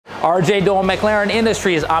RJ Dole, McLaren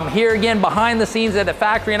Industries. I'm here again behind the scenes at the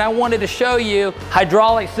factory, and I wanted to show you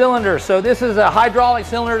hydraulic cylinders. So this is a hydraulic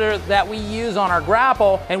cylinder that we use on our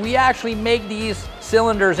grapple, and we actually make these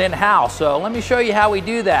cylinders in-house. So let me show you how we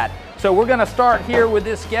do that. So we're gonna start here with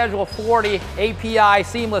this Schedule 40 API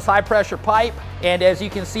seamless high pressure pipe. And as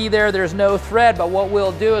you can see there, there's no thread, but what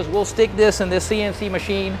we'll do is we'll stick this in this CNC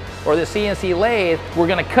machine or the CNC lathe. We're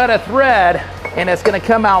gonna cut a thread, and it's gonna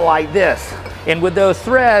come out like this. And with those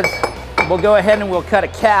threads, we'll go ahead and we'll cut a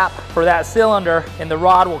cap for that cylinder, and the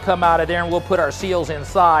rod will come out of there, and we'll put our seals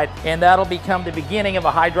inside, and that'll become the beginning of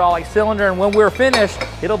a hydraulic cylinder. And when we're finished,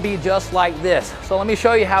 it'll be just like this. So let me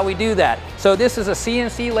show you how we do that. So this is a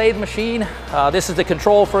CNC lathe machine. This is the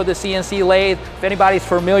control for the CNC lathe. If anybody's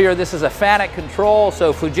familiar, this is a Fanuc control.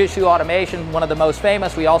 So Fujitsu Automation, one of the most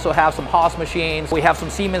famous. We also have some Haas machines. We have some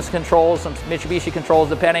Siemens controls, some Mitsubishi controls,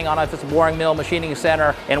 depending on if it's a boring mill, machining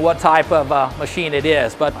center, and what type of machine it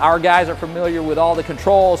is. But our guys are familiar with all the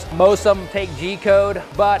controls. Most of them take G-code,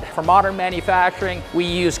 but for modern manufacturing, we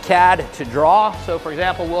use CAD to draw. So for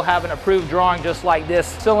example, we'll have an approved drawing just like this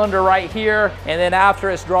cylinder right here, and then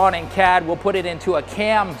after it's drawn in CAD, we'll put it into a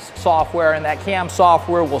CAM software, and that CAM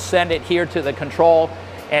software will send it here to the control,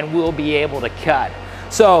 and we'll be able to cut.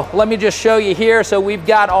 So let me just show you here. So we've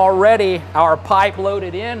got already our pipe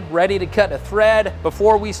loaded in, ready to cut a thread.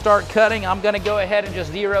 Before we start cutting, I'm gonna go ahead and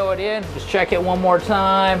just zero it in. Just check it one more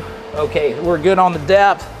time. Okay, we're good on the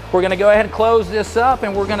depth. We're gonna go ahead and close this up,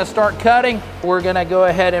 and we're gonna start cutting. We're gonna go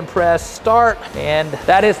ahead and press start, and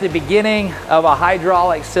that is the beginning of a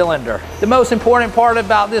hydraulic cylinder. The most important part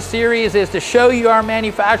about this series is to show you our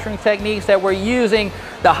manufacturing techniques, that we're using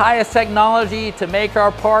the highest technology to make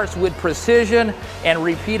our parts with precision and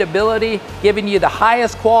repeatability, giving you the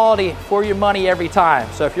highest quality for your money every time.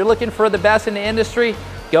 So if you're looking for the best in the industry,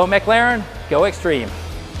 go McLaren, go extreme.